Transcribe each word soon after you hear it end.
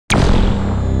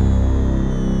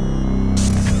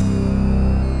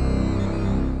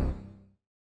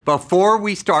Before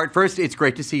we start, first, it's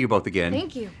great to see you both again.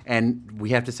 Thank you. And we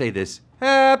have to say this.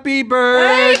 Happy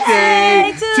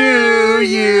birthday to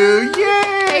you.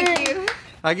 Yay! Thank you.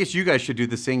 I guess you guys should do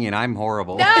the singing. I'm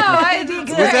horrible. No, I did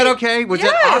good. Was that okay? Was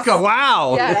Yes. it Aka?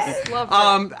 Wow. Yes,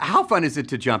 love it. How fun is it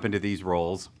to jump into these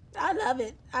roles? I love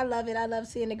it. I love it. I love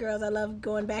seeing the girls. I love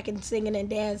going back and singing and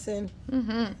dancing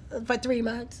for 3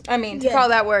 months. I mean, to call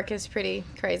that work is pretty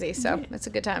crazy, so it's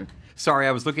a good time. Sorry,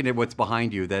 I was looking at what's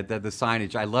behind you, the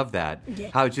signage. I love that. Yeah.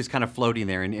 How it's just kind of floating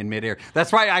there in midair.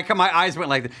 That's why my eyes went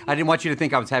like that. I didn't want you to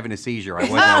think I was having a seizure. I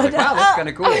wasn't. I was like, wow, that's kind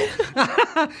of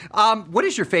cool. What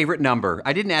is your favorite number?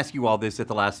 I didn't ask you all this at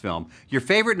the last film. Your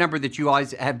favorite number that you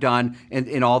guys have done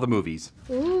in all the movies?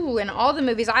 Ooh, in all the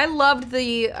movies. I loved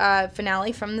the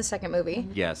finale from the second movie.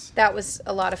 Yes. That was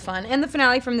a lot of fun. And the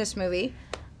finale from this movie.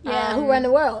 Yeah, Who Run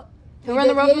the World? Who Run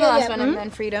the World from the last one, and then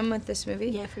Freedom with this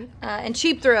movie. Yeah, Freedom. And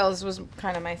Cheap Thrills was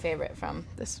kind of my favorite from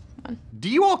this one. Do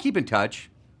you all keep in touch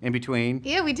in between?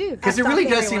 Yeah, we do. Because it really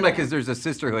does seem like there's a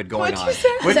sisterhood going on. What'd you say?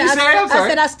 What'd you say? I'm sorry. I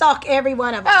said I stalk every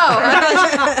one of them.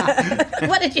 Oh.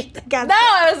 What did you think? No,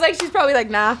 I was like, she's probably like,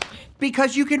 nah.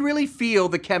 Because you can really feel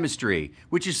the chemistry,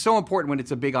 which is so important when it's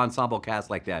a big ensemble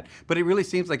cast like that. But it really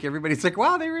seems like everybody's like,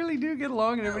 wow, they really do get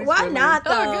along. And everybody's Why friendly. not,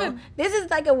 though? Oh, good. This is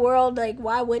like a world, like,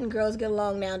 why wouldn't girls get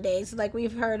along nowadays? Like,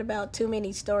 we've heard about too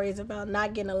many stories about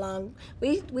not getting along.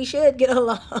 We should get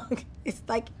along. It's,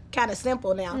 like, kind of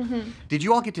simple now. Did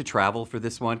you all get to travel for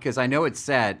this one? Because I know it's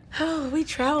set. Oh, we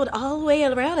traveled all the way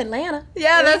around Atlanta.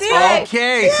 Yeah, that's did. right.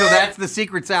 Okay, so that's the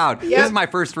secret's out. This is my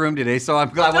first room today, so I'm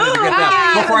glad I wanted to get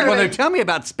that before I go there. Tell me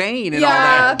about Spain and all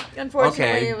that. Unfortunately,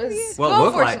 Okay. it was. Well,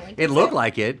 it looked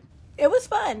like it. It was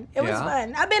fun. It was Yeah.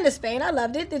 fun. I've been to Spain. I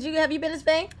loved it. Have you been to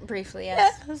Spain? Briefly,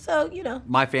 yes. Yeah, so, you know.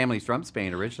 My family's from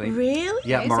Spain originally. Really?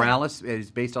 Yeah, Amazing. Morales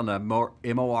is based on the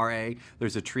M-O-R-A.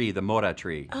 There's a tree, the Mora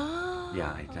tree. Oh.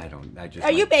 Yeah, I just.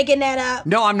 Are you making that up?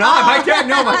 No, I'm not. My dad,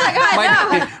 no.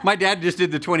 My dad just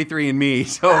did the 23andMe,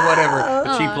 so whatever.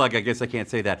 A cheap plug, I guess I can't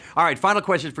say that. All right, final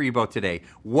question for you both today.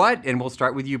 And we'll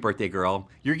start with you, birthday girl.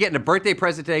 You're getting a birthday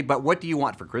present today, but what do you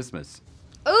want for Christmas?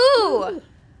 Ooh.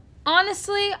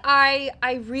 Honestly,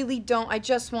 I really don't. I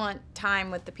just want time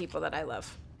with the people that I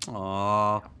love.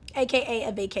 Aww. AKA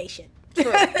a vacation. True.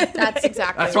 That's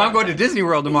exactly. That's why I'm going to Disney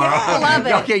World tomorrow. Yeah, I love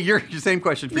it. Okay, your same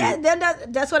question for Yeah, you. then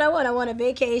that's what I want. I want a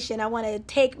vacation. I want to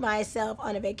take myself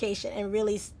on a vacation and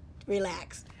really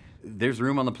relax. There's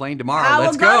room on the plane tomorrow. I will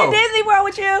Let's go to Disney World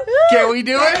with you. Can we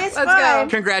do it? It's Let's fun. go.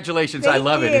 Congratulations. I Thank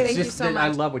love it. you. It's Thank you just so I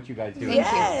much. love what you guys do. Thank you.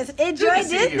 Yes, enjoy Good to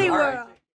see you. Disney All right. World.